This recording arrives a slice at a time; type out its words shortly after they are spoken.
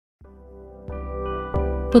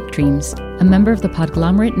Book Dreams, a member of the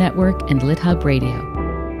Podglomerate Network and LitHub Radio.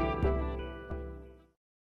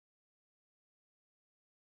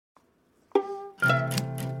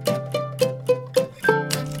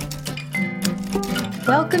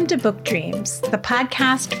 Welcome to Book Dreams, the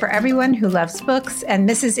podcast for everyone who loves books and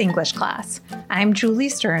misses English class. I'm Julie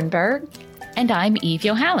Sternberg. And I'm Eve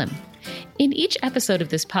Yohalem. In each episode of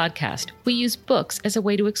this podcast, we use books as a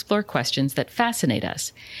way to explore questions that fascinate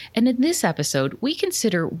us. And in this episode, we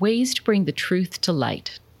consider ways to bring the truth to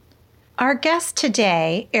light. Our guest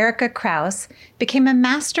today, Erica Kraus, became a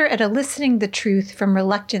master at eliciting the truth from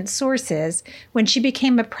reluctant sources when she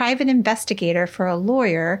became a private investigator for a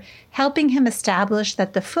lawyer, helping him establish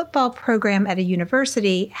that the football program at a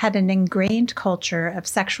university had an ingrained culture of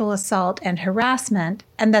sexual assault and harassment,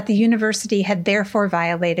 and that the university had therefore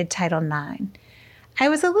violated Title IX. I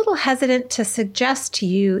was a little hesitant to suggest to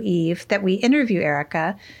you, Eve, that we interview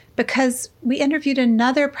Erica, because we interviewed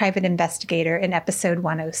another private investigator in episode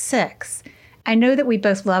 106. I know that we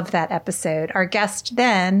both loved that episode. Our guest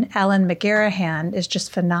then, Ellen McGarrahan, is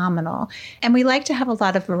just phenomenal, and we like to have a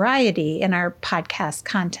lot of variety in our podcast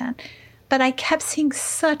content. But I kept seeing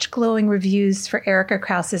such glowing reviews for Erica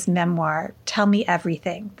Kraus's memoir, Tell Me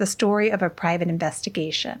Everything, The Story of a Private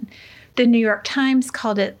Investigation. The New York Times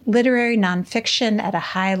called it literary nonfiction at a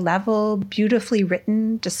high level, beautifully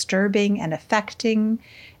written, disturbing, and affecting.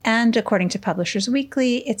 And according to Publishers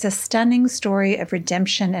Weekly, it's a stunning story of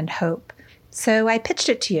redemption and hope. So I pitched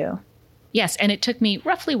it to you. Yes, and it took me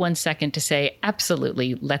roughly 1 second to say,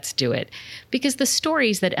 absolutely, let's do it. Because the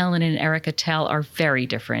stories that Ellen and Erica tell are very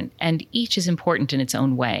different, and each is important in its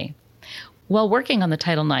own way. While working on the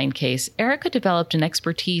Title IX case, Erica developed an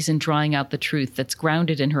expertise in drawing out the truth that's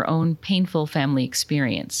grounded in her own painful family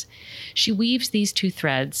experience. She weaves these two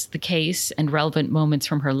threads, the case and relevant moments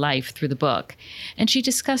from her life, through the book, and she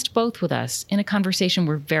discussed both with us in a conversation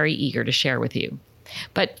we're very eager to share with you.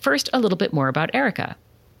 But first, a little bit more about Erica.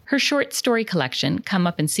 Her short story collection, Come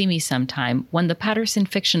Up and See Me Sometime, won the Patterson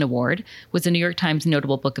Fiction Award, was a New York Times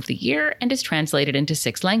Notable Book of the Year, and is translated into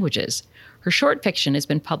 6 languages. Her short fiction has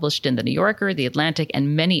been published in The New Yorker, The Atlantic,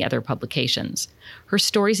 and many other publications. Her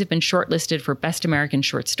stories have been shortlisted for Best American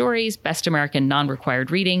Short Stories, Best American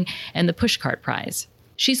Non-Required Reading, and the Pushcart Prize.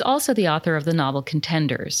 She's also the author of the novel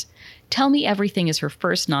Contenders. Tell Me Everything is her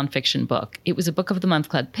first nonfiction book. It was a Book of the Month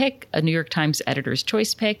Club pick, a New York Times Editor's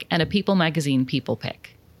Choice pick, and a People magazine People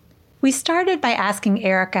pick. We started by asking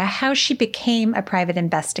Erica how she became a private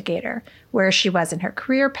investigator, where she was in her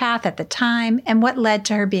career path at the time, and what led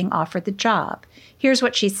to her being offered the job. Here's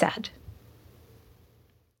what she said.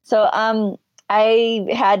 So I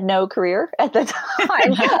had no career at the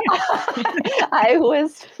time. I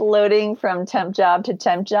was floating from temp job to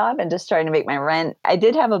temp job and just trying to make my rent. I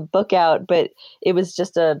did have a book out, but it was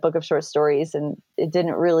just a book of short stories, and it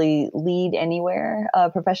didn't really lead anywhere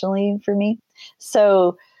professionally for me.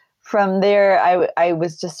 So from there, I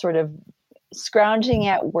was just sort of scrounging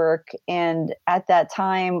at work. And at that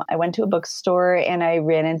time, I went to a bookstore and I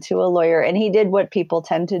ran into a lawyer, and he did what people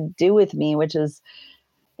tend to do with me, which is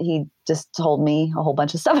he just told me a whole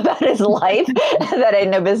bunch of stuff about his life that I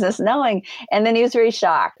had no business knowing. And then he was very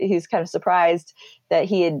shocked. He was kind of surprised that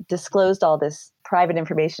he had disclosed all this private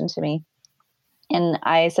information to me. And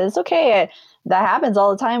I said, it's okay. That happens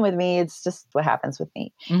all the time with me. It's just what happens with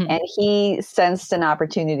me. Mm-hmm. And he sensed an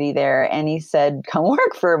opportunity there, and he said, come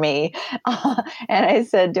work for me. And I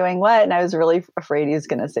said, doing what? And I was really afraid he was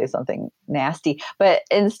going to say something nasty. But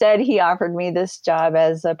instead, he offered me this job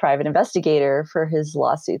as a private investigator for his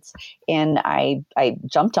lawsuits. And I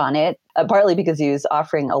jumped on it, partly because he was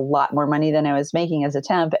offering a lot more money than I was making as a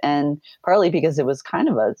temp, and partly because it was kind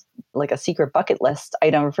of a secret bucket list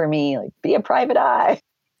item for me, like be a private eye.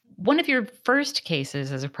 One of your first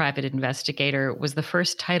cases as a private investigator was the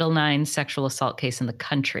first Title IX sexual assault case in the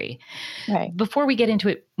country. Right. Before we get into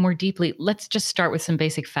it more deeply, let's just start with some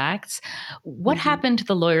basic facts. What happened to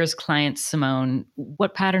the lawyer's client, Simone?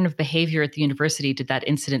 What pattern of behavior at the university did that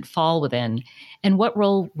incident fall within? And what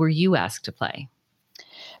role were you asked to play?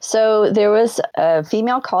 So there was a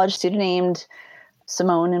female college student named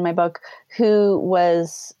Simone in my book who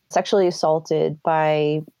was sexually assaulted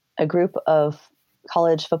by a group of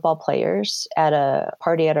college football players at a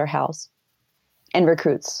party at our house, and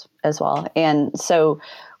recruits as well. And so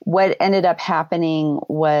what ended up happening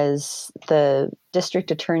was the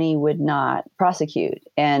district attorney would not prosecute,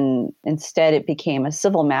 and instead it became a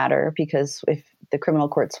civil matter, because if the criminal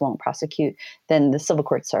courts won't prosecute, then the civil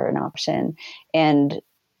courts are an option. And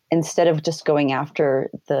instead of just going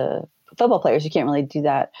after the football players, you can't really do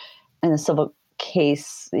that in a civil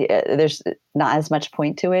case, there's not as much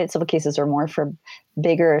point to it. Civil cases are more for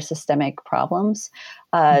bigger systemic problems.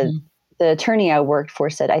 The attorney I worked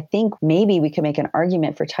for said, I think maybe we can make an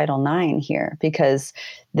argument for Title IX here, because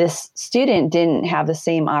this student didn't have the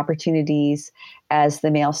same opportunities as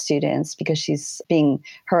the male students because she's being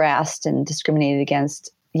harassed and discriminated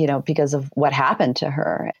against, because of what happened to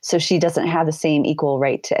her. So she doesn't have the same equal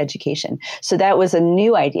right to education. So that was a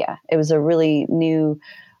new idea. It was a really new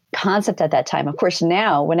concept at that time. Of course,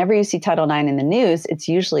 now, whenever you see Title IX in the news, it's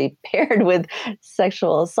usually paired with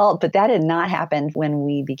sexual assault, but that had not happened when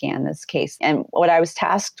we began this case. And what I was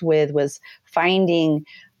tasked with was finding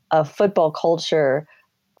a football culture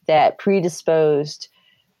that predisposed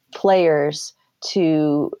players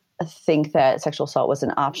to think that sexual assault was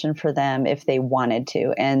an option for them if they wanted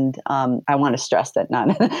to. And I want to stress that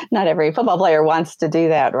not every football player wants to do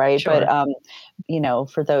that, right? Sure.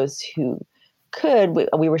 But, for those who could,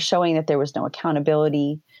 we were showing that there was no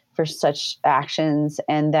accountability for such actions,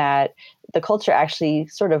 and that the culture actually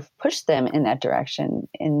sort of pushed them in that direction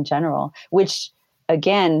in general, which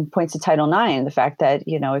again points to Title IX, the fact that,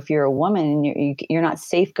 if you're a woman and you're not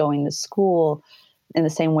safe going to school in the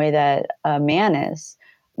same way that a man is,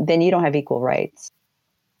 then you don't have equal rights.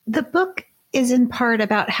 The book is in part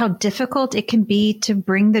about how difficult it can be to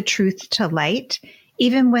bring the truth to light,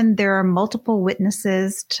 even when there are multiple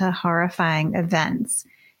witnesses to horrifying events.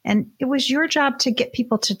 And it was your job to get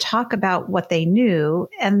people to talk about what they knew,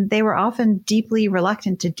 and they were often deeply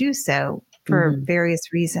reluctant to do so for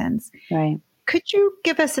various reasons. Right. Could you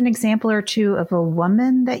give us an example or two of a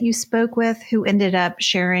woman that you spoke with who ended up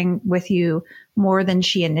sharing with you more than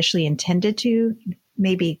she initially intended to?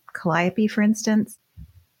 Maybe Calliope, for instance?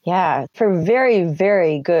 Yeah, for very,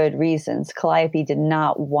 very good reasons. Calliope did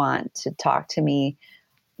not want to talk to me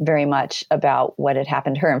very much about what had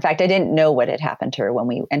happened to her. In fact, I didn't know what had happened to her when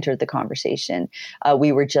we entered the conversation.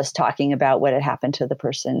 We were just talking about what had happened to the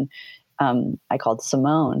person I called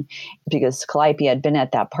Simone, because Calliope had been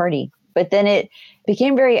at that party. But then it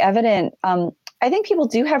became very evident. I think people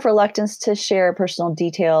do have reluctance to share personal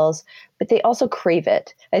details, but they also crave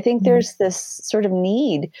it. I think there's this sort of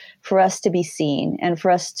need for us to be seen and for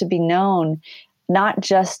us to be known, not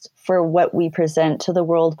just for what we present to the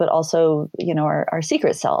world, but also, our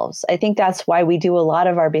secret selves. I think that's why we do a lot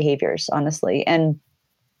of our behaviors, honestly. And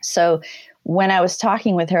so when I was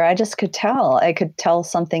talking with her, I could tell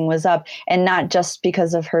something was up, and not just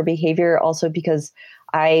because of her behavior, also because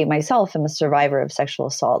I myself am a survivor of sexual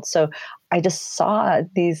assault. So I just saw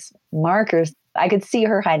these markers. I could see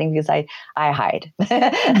her hiding because I hide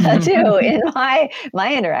too in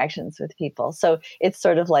my interactions with people. So it's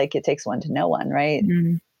sort of like it takes one to know one, right?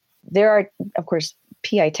 Mm-hmm. There are, of course,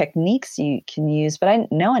 PI techniques you can use, but I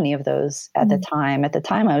didn't know any of those at the time. At the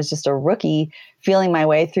time, I was just a rookie feeling my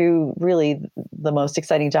way through really the most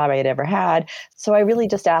exciting job I had ever had. So I really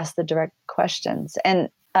just asked the direct questions. And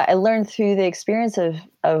I learned through the experience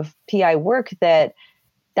of PI work that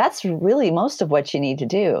that's really most of what you need to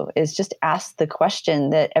do, is just ask the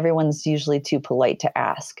question that everyone's usually too polite to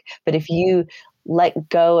ask. But if you let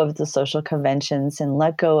go of the social conventions and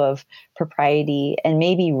let go of propriety and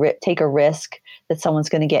maybe take a risk that someone's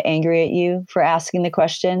going to get angry at you for asking the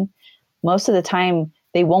question, most of the time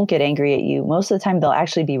they won't get angry at you. Most of the time they'll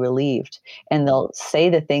actually be relieved, and they'll say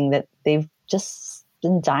the thing that they've just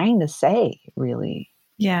been dying to say, really.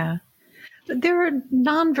 Yeah. But there are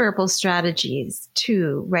nonverbal strategies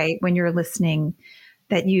too, right? When you're listening,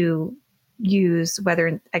 that you use,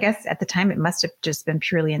 whether, I guess at the time it must have just been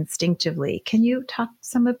purely instinctively. Can you talk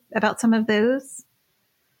about some of those?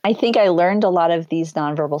 I think I learned a lot of these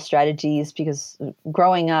nonverbal strategies because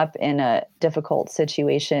growing up in a difficult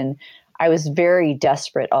situation, I was very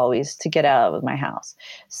desperate always to get out of my house.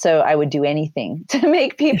 So I would do anything to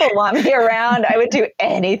make people want me around. I would do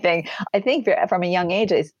anything. I think from a young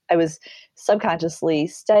age, I was subconsciously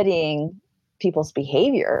studying people's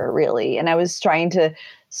behavior, really. And I was trying to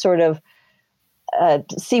sort of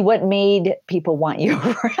see what made people want you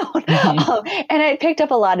around. And I picked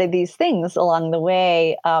up a lot of these things along the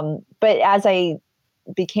way. But as I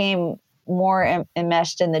became more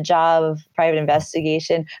enmeshed in the job of private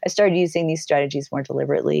investigation, I started using these strategies more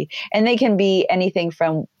deliberately. And they can be anything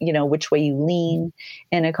from, which way you lean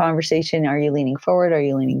in a conversation. Are you leaning forward? Are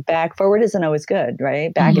you leaning back? Forward isn't always good,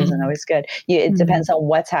 right? Back isn't always good. It depends on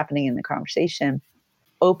what's happening in the conversation.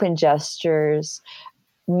 Open gestures,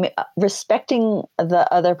 respecting the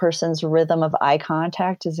other person's rhythm of eye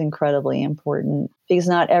contact is incredibly important, because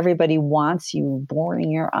not everybody wants you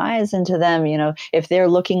boring your eyes into them. If they're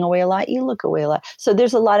looking away a lot, you look away a lot. So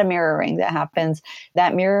there's a lot of mirroring that happens.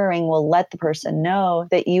 That mirroring will let the person know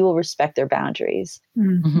that you will respect their boundaries,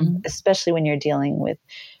 especially when you're dealing with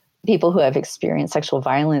people who have experienced sexual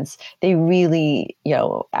violence. They really,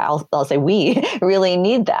 I'll say we really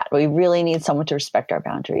need that. We really need someone to respect our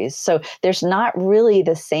boundaries. So there's not really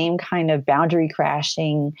the same kind of boundary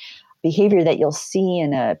crashing behavior that you'll see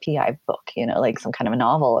in a PI book, like some kind of a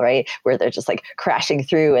novel, right? Where they're just like crashing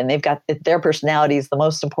through and they've got their personality is the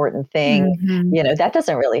most important thing. That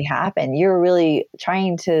doesn't really happen. You're really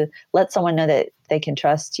trying to let someone know that they can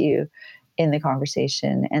trust you in the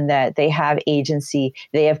conversation and that they have agency,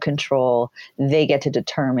 they have control, they get to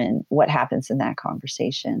determine what happens in that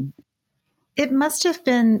conversation. It must have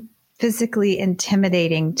been physically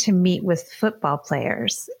intimidating to meet with football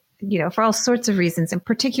players, for all sorts of reasons, and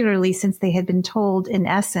particularly since they had been told in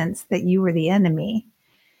essence that you were the enemy.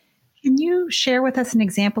 Can you share with us an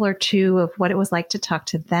example or two of what it was like to talk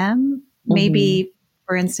to them? Maybe,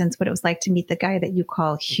 for instance, what it was like to meet the guy that you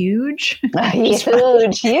call Huge. Huge.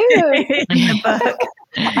 In the book.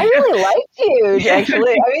 I really liked Huge,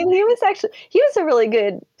 actually. I mean, he was a really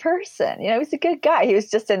good person. He was a good guy. He was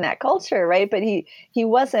just in that culture, right? But he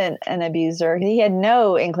wasn't an abuser. He had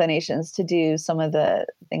no inclinations to do some of the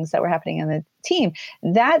things that were happening on the team.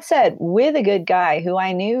 That said, with a good guy who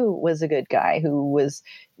I knew was a good guy, who was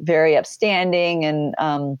very upstanding and,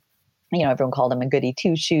 everyone called him a goody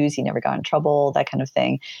two-shoes. He never got in trouble, that kind of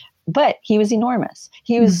thing. But he was enormous.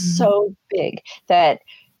 He was so big that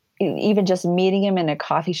even just meeting him in a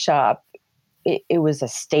coffee shop, it was a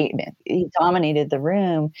statement. He dominated the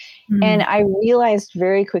room. And I realized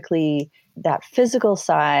very quickly that physical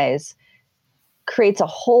size creates a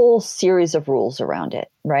whole series of rules around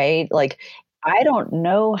it, right? Like, I don't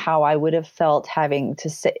know how I would have felt having to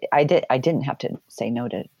say, I didn't have to say no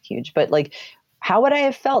to Huge, but like, how would I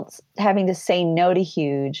have felt having to say no to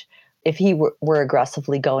Huge if he were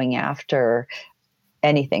aggressively going after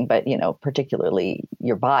anything, but, particularly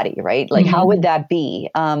your body, right? Like, how would that be?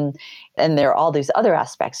 And there are all these other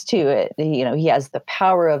aspects to it. He has the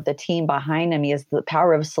power of the team behind him. He has the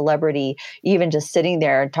power of celebrity. Even just sitting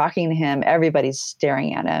there and talking to him, everybody's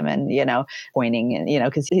staring at him and, pointing and,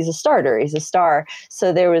 because he's a starter, he's a star.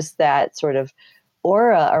 So there was that sort of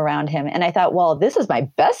aura around him. And I thought, well, this is my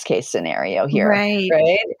best case scenario here, right?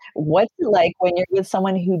 What's it like when you're with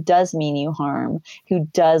someone who does mean you harm, who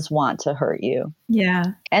does want to hurt you? Yeah.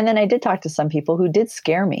 And then I did talk to some people who did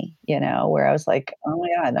scare me, where I was like, oh my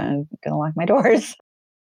God, I'm going to lock my doors.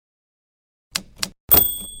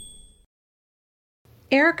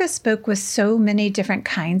 Erica spoke with so many different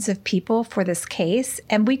kinds of people for this case,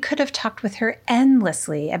 and we could have talked with her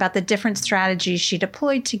endlessly about the different strategies she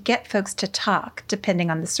deployed to get folks to talk,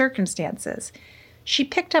 depending on the circumstances. She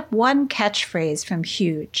picked up one catchphrase from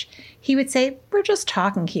Huge. He would say, "We're just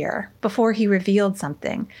talking here," before he revealed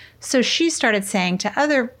something. So she started saying to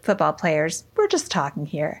other football players, "We're just talking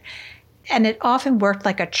here." And it often worked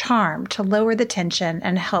like a charm to lower the tension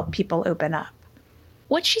and help people open up.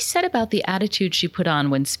 What she said about the attitude she put on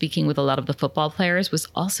when speaking with a lot of the football players was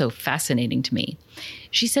also fascinating to me.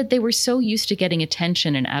 She said they were so used to getting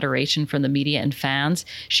attention and adoration from the media and fans,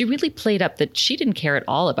 she really played up that she didn't care at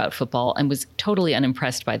all about football and was totally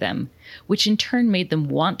unimpressed by them, which in turn made them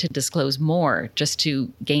want to disclose more just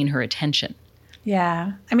to gain her attention.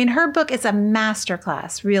 Yeah. I mean, her book is a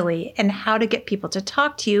masterclass, really, in how to get people to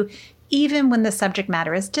talk to you even when the subject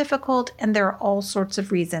matter is difficult and there are all sorts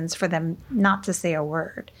of reasons for them not to say a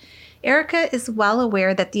word. Erica is well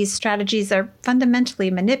aware that these strategies are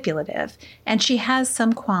fundamentally manipulative, and she has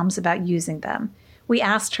some qualms about using them. We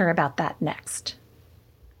asked her about that next.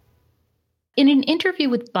 In an interview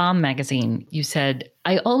with Bomb magazine, you said,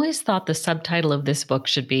 "I always thought the subtitle of this book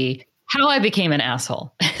should be How I Became an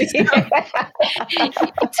Asshole."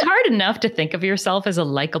 It's hard enough to think of yourself as a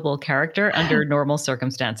likable character under normal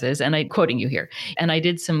circumstances. And I'm quoting you here. "And I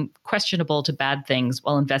did some questionable to bad things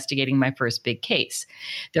while investigating my first big case.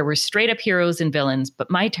 There were straight up heroes and villains,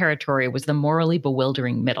 but my territory was the morally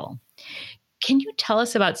bewildering middle." Can you tell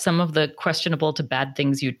us about some of the questionable to bad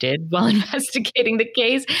things you did while investigating the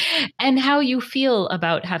case and how you feel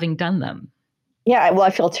about having done them? Yeah, well, I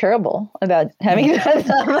feel terrible about having done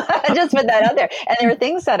them. Just put that out there. And there were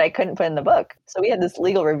things that I couldn't put in the book. So we had this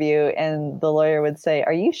legal review and the lawyer would say,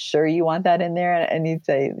 "Are you sure you want that in there?" And he'd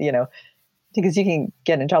say, because you can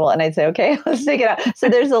get in trouble. And I'd say, "Okay, let's take it out." So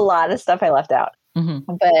there's a lot of stuff I left out.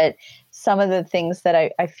 But some of the things that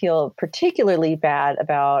I feel particularly bad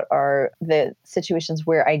about are the situations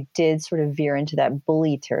where I did sort of veer into that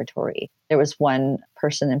bully territory. There was one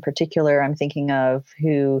person in particular I'm thinking of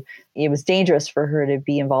who it was dangerous for her to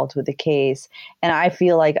be involved with the case. And I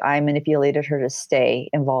feel like I manipulated her to stay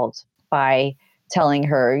involved by telling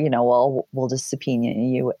her, well, we'll just subpoena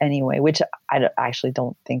you anyway, which I actually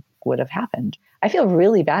don't think would have happened. I feel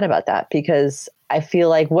really bad about that because I feel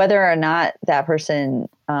like whether or not that person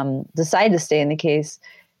decided to stay in the case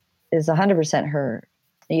is 100% her,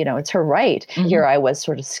 it's her right. Mm-hmm. Here I was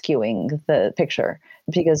sort of skewing the picture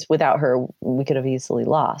because without her, we could have easily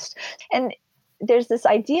lost. And there's this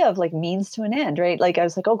idea of like means to an end, right? Like I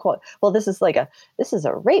was like, oh, cool. Well, this is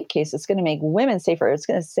a rape case. It's going to make women safer. It's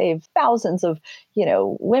going to save thousands of,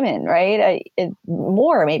 women, right?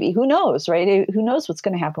 More maybe, who knows, right? Who knows what's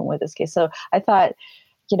going to happen with this case? So I thought,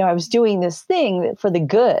 I was doing this thing for the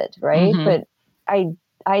good, right? Mm-hmm. But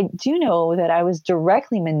I do know that I was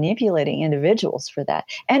directly manipulating individuals for that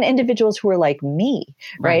and individuals who were like me,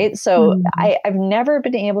 right? So mm-hmm. I've never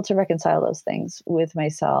been able to reconcile those things with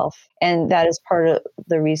myself. And that is part of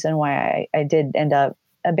the reason why I did end up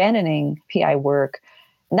abandoning PI work.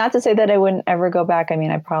 Not to say that I wouldn't ever go back. I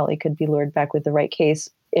mean, I probably could be lured back with the right case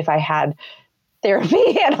if I had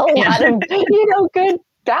therapy and a lot of, good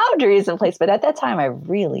boundaries in place. But at that time, I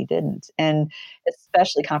really didn't. And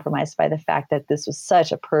especially compromised by the fact that this was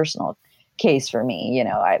such a personal case for me.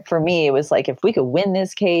 For me, it was like, if we could win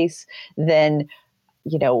this case, then,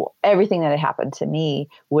 everything that had happened to me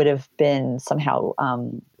would have been somehow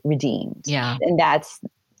redeemed. Yeah. And that's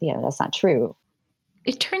not true.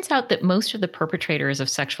 It turns out that most of the perpetrators of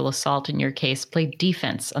sexual assault in your case played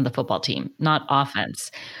defense on the football team, not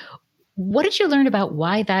offense. What did you learn about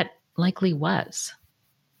why that likely was?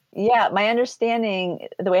 Yeah, my understanding,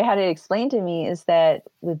 the way I had it explained to me is that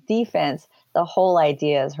with defense, the whole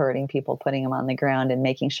idea is hurting people, putting them on the ground and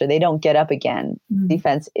making sure they don't get up again. Mm-hmm.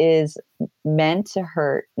 Defense is meant to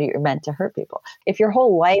hurt. You're meant to hurt people. If your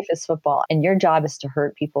whole life is football and your job is to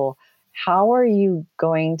hurt people, how are you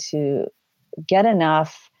going to get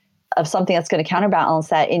enough of something that's going to counterbalance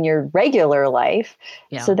that in your regular life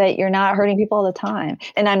so that you're not hurting people all the time?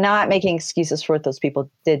 And I'm not making excuses for what those people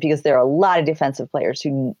did, because there are a lot of defensive players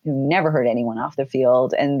who never hurt anyone off the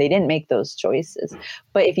field and they didn't make those choices.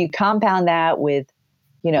 But if you compound that with,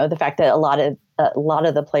 the fact that a lot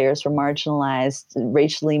of the players were marginalized,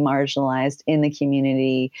 racially marginalized in the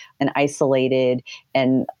community and isolated,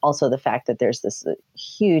 and also the fact that there's this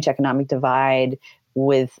huge economic divide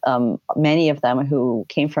with many of them who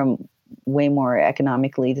came from way more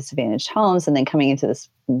economically disadvantaged homes and then coming into this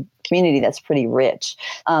community that's pretty rich.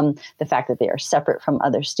 The fact that they are separate from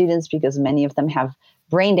other students because many of them have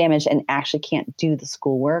brain damage and actually can't do the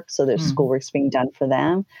schoolwork. So their schoolwork's being done for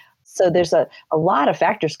them. So there's a lot of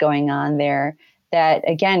factors going on there that,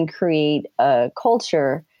 again, create a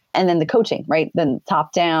culture. And then the coaching, right? Then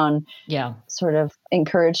top down sort of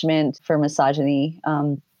encouragement for misogyny,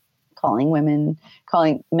 calling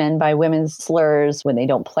men by women's slurs when they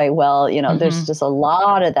don't play well. There's just a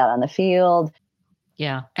lot of that on the field.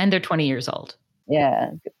 Yeah. And they're 20 years old. Yeah.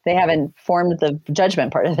 They haven't formed the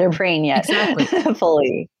judgment part of their brain yet. Exactly.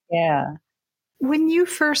 Fully. Yeah. When you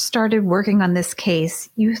first started working on this case,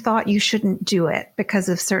 you thought you shouldn't do it because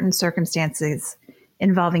of certain circumstances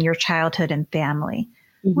involving your childhood and family.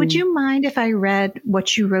 Mm-hmm. Would you mind if I read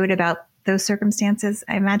what you wrote about those circumstances?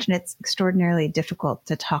 I imagine it's extraordinarily difficult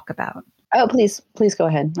to talk about. Oh, please go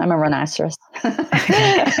ahead. I'm a rhinoceros.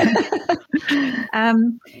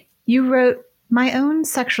 You wrote, "My own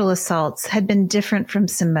sexual assaults had been different from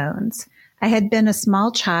Simone's. I had been a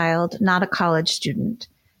small child, not a college student.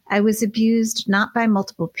 I was abused not by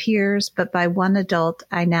multiple peers, but by one adult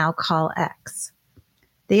I now call X.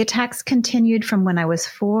 The attacks continued from when I was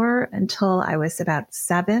 4 until I was about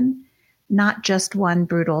 7. Not just one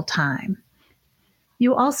brutal time."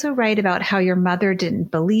 You also write about how your mother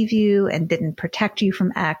didn't believe you and didn't protect you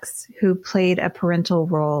from X, who played a parental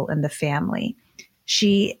role in the family.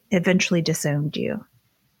 She eventually disowned you.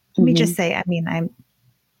 Let me just say,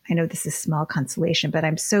 I know this is small consolation, but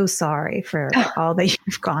I'm so sorry for all that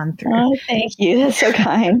you've gone through. Oh, thank you. That's so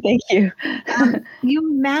kind. Thank you.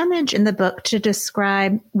 You manage in the book to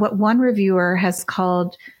describe what one reviewer has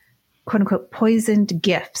called, quote unquote, poisoned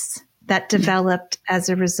gifts that developed as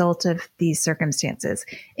a result of these circumstances,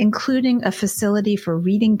 including a facility for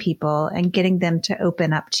reading people and getting them to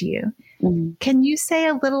open up to you. Mm-hmm. Can you say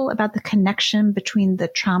a little about the connection between the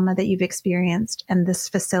trauma that you've experienced and this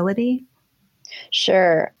facility?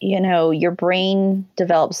 Sure. Your brain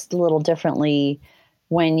develops a little differently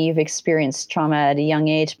when you've experienced trauma at a young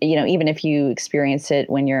age. Even if you experience it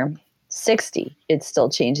when you're 60, it still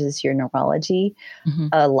changes your neurology Mm-hmm.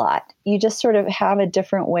 a lot. You just sort of have a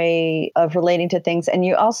different way of relating to things. And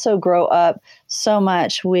you also grow up so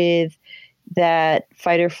much with that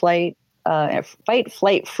fight or flight, fight,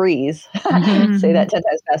 flight, freeze. Mm-hmm. Say that 10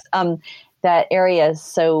 times fast. That area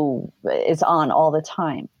is on all the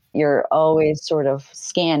time. You're always sort of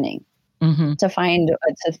scanning Mm-hmm. to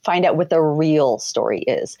find out what the real story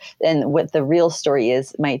is. And what the real story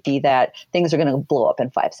is might be that things are going to blow up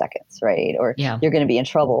in 5 seconds, right? Or Yeah. you're going to be in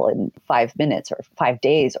trouble in 5 minutes or 5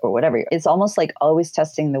 days or whatever. It's almost like always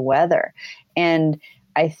testing the weather. And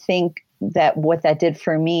I think that what that did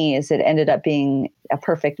for me is it ended up being a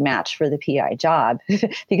perfect match for the PI job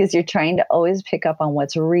because you're trying to always pick up on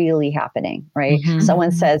what's really happening, right? Mm-hmm.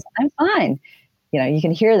 Someone says, I'm fine. You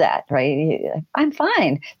can hear that, right? I'm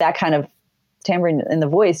fine. That kind of timbre in the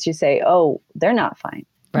voice, you say, oh, they're not fine,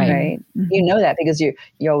 right? Mm-hmm. You know that because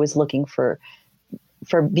you're always looking for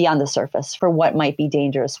beyond the surface, for what might be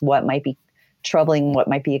dangerous, what might be troubling, what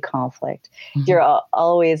might be a conflict. Mm-hmm. You're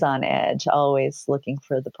always on edge, always looking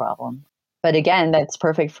for the problem. But again, that's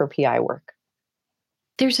perfect for PI work.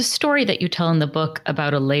 There's a story that you tell in the book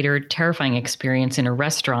about a later terrifying experience in a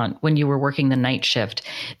restaurant when you were working the night shift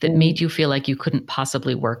that made you feel like you couldn't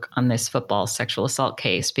possibly work on this football sexual assault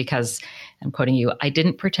case because, I'm quoting you, I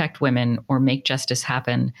didn't protect women or make justice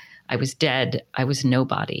happen. I was dead. I was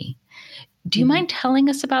nobody. Do you mind telling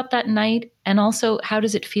us about that night? And also, how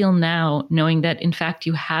does it feel now knowing that, in fact,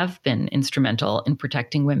 you have been instrumental in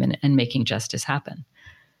protecting women and making justice happen?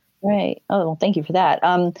 Right. Oh, well, thank you for that.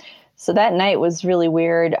 So that night was really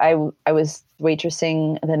weird. I was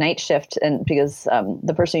waitressing the night shift, and because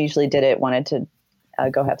the person who usually did it wanted to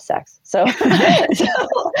go have sex, so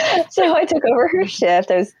so I took over her shift.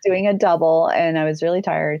 I was doing a double, and I was really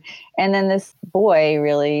tired. And then this boy,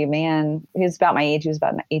 he was about my age. He was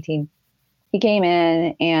about 18. He came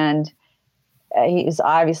in, and he was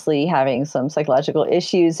obviously having some psychological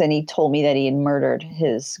issues, and he told me that he had murdered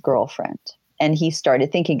his girlfriend. And he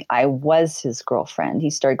started thinking I was his girlfriend.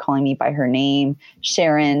 He started calling me by her name,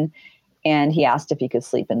 Sharon. And he asked if he could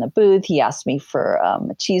sleep in the booth. He asked me for a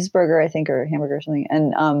cheeseburger, I think, or a hamburger or something.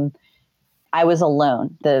 And I was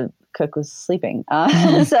alone. The cook was sleeping.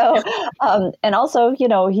 So, and also,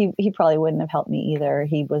 he probably wouldn't have helped me either.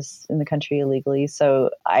 He was in the country illegally.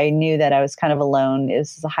 So I knew that I was kind of alone. It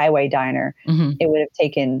was a highway diner. Mm-hmm. It would have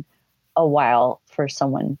taken a while for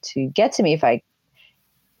someone to get to me if I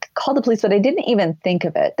called the police, but I didn't even think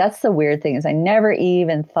of it. That's the weird thing, is I never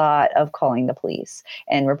even thought of calling the police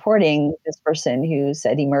and reporting this person who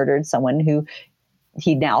said he murdered someone who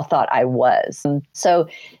he now thought I was. So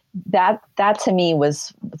that to me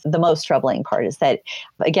was the most troubling part, is that,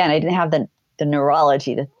 again, I didn't have the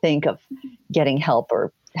neurology to think of getting help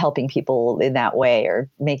or helping people in that way or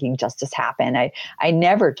making justice happen. I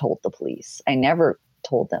never told the police. I never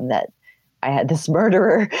told them that I had this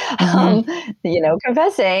murderer,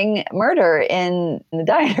 confessing murder in the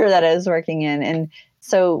diner that I was working in. And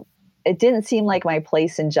so it didn't seem like my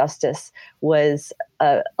place in justice was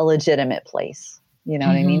a legitimate place. You know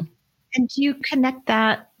what I mean? And do you connect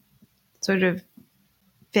that sort of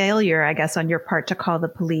failure, I guess, on your part to call the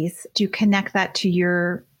police? Do you connect that to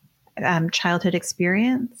your childhood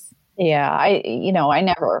experience? Yeah, no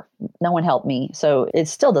one helped me. So it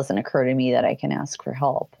still doesn't occur to me that I can ask for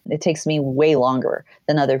help. It takes me way longer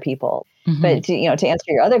than other people. Mm-hmm. But to answer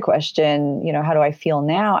your other question, how do I feel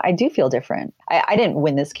now? I do feel different. I didn't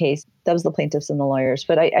win this case. That was the plaintiffs and the lawyers,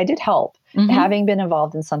 but I did help. Mm-hmm. Having been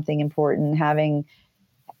involved in something important, having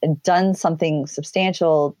done something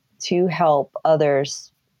substantial to help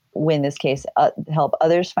others win this case, help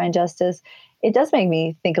others find justice, it does make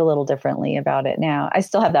me think a little differently about it now. I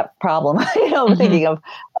still have that problem, mm-hmm. thinking of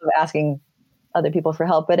asking other people for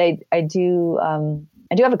help, but I do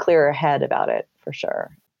have a clearer head about it for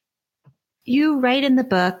sure. You write in the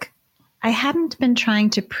book, I hadn't been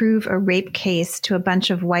trying to prove a rape case to a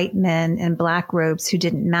bunch of white men in black robes who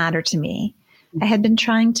didn't matter to me. I had been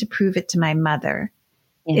trying to prove it to my mother.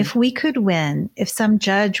 Yeah. If we could win, if some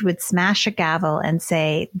judge would smash a gavel and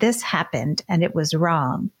say, this happened and it was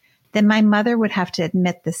wrong, then my mother would have to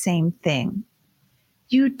admit the same thing.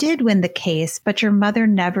 You did win the case, but your mother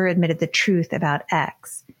never admitted the truth about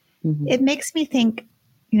X. Mm-hmm. It makes me think,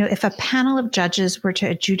 if a panel of judges were to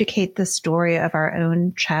adjudicate the story of our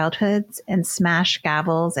own childhoods and smash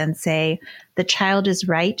gavels and say, the child is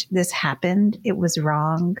right, this happened, it was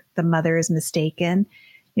wrong, the mother is mistaken,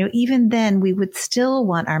 even then we would still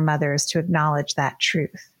want our mothers to acknowledge that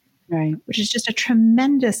truth. Right. Which is just a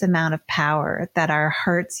tremendous amount of power that our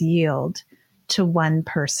hearts yield to one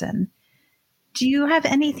person. Do you have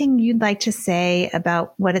anything you'd like to say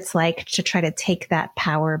about what it's like to try to take that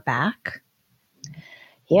power back?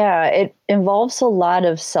 Yeah, it involves a lot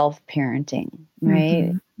of self-parenting,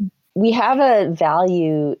 right? Mm-hmm. We have a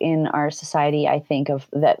value in our society, I think, of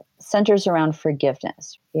that centers around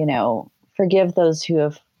forgiveness. Forgive those who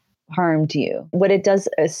have harmed you. What it does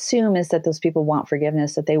assume is that those people want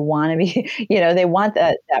forgiveness, that they want to be, they want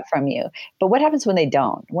that from you. But what happens when they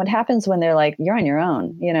don't? What happens when they're like, you're on your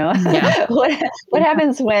own, Yeah. What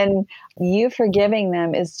happens when you forgiving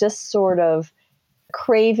them is just sort of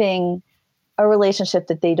craving a relationship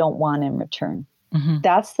that they don't want in return? Mm-hmm.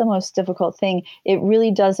 That's the most difficult thing. It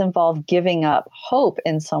really does involve giving up hope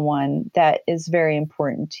in someone that is very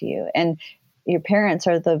important to you. And your parents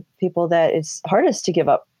are the people that it's hardest to give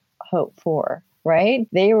up hope for, right?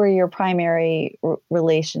 They were your primary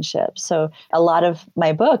relationship. So a lot of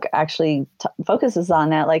my book actually focuses on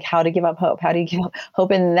that, like how to give up hope. How do you give up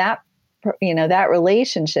hope in that, that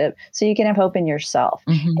relationship so you can have hope in yourself?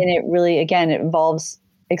 Mm-hmm. And it really, again, it involves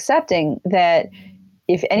accepting that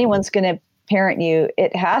if anyone's going to parent you,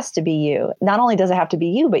 it has to be you. Not only does it have to be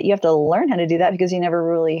you, but you have to learn how to do that because you never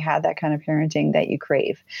really had that kind of parenting that you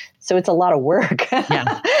crave. So it's a lot of work.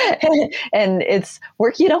 Yeah. And it's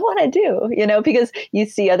work you don't want to do, because you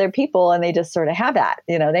see other people and they just sort of have that,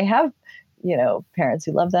 they have, parents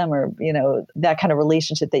who love them or, that kind of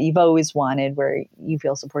relationship that you've always wanted where you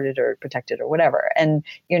feel supported or protected or whatever. And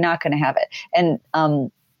you're not going to have it. And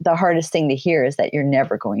the hardest thing to hear is that you're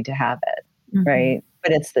never going to have it. Mm-hmm. Right.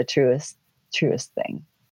 But it's the truest thing.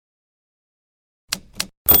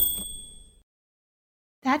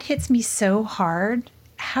 That hits me so hard.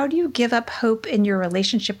 How do you give up hope in your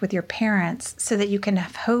relationship with your parents so that you can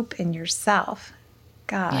have hope in yourself?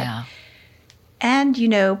 God. Yeah. And,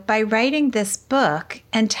 by writing this book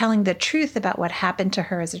and telling the truth about what happened to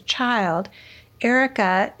her as a child,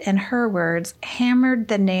 Erica, in her words, hammered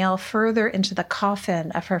the nail further into the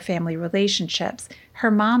coffin of her family relationships.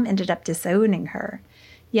 Her mom ended up disowning her.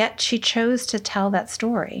 Yet she chose to tell that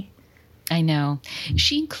story. I know.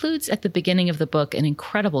 She includes at the beginning of the book an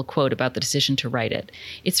incredible quote about the decision to write it.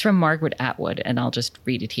 It's from Margaret Atwood, and I'll just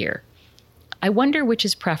read it here. I wonder which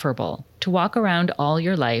is preferable, to walk around all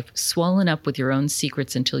your life swollen up with your own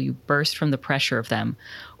secrets until you burst from the pressure of them,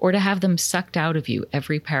 or to have them sucked out of you,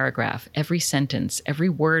 every paragraph, every sentence, every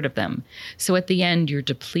word of them, so at the end you're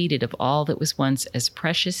depleted of all that was once as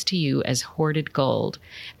precious to you as hoarded gold,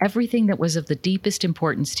 everything that was of the deepest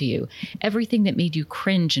importance to you, everything that made you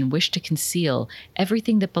cringe and wish to conceal,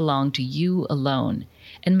 everything that belonged to you alone,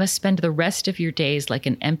 and must spend the rest of your days like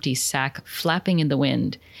an empty sack flapping in the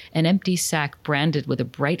wind, an empty sack branded with a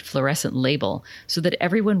bright fluorescent label so that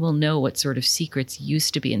everyone will know what sort of secrets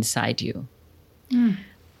used to be inside you. Mm.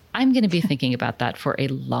 I'm going to be thinking about that for a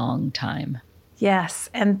long time. Yes,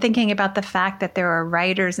 and thinking about the fact that there are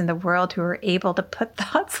writers in the world who are able to put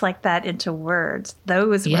thoughts like that into words.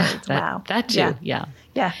 Those words, wow. That too, yeah.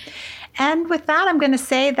 Yeah. And with that, I'm going to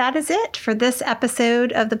say that is it for this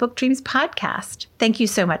episode of the Book Dreams podcast. Thank you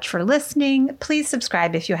so much for listening. Please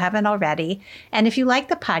subscribe if you haven't already. And if you like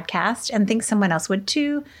the podcast and think someone else would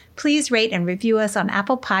too, please rate and review us on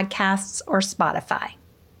Apple Podcasts or Spotify.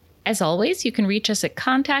 As always, you can reach us at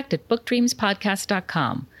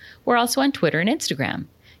contact@bookdreamspodcast.com. We're also on Twitter and Instagram.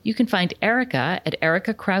 You can find Erica at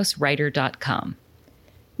ericakrauswriter.com.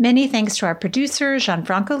 Many thanks to our producer,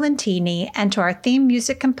 Gianfranco Lentini, and to our theme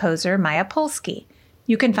music composer, Maya Polsky.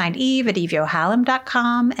 You can find Eve at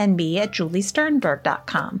eviohallam.com and me at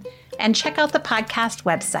juliesternberg.com. And check out the podcast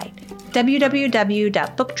website,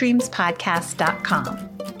 www.bookdreamspodcast.com.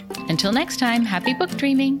 Until next time, happy book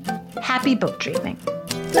dreaming. Happy book dreaming.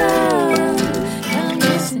 Come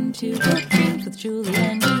listen to Book Dreams with Julie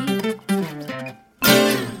and me.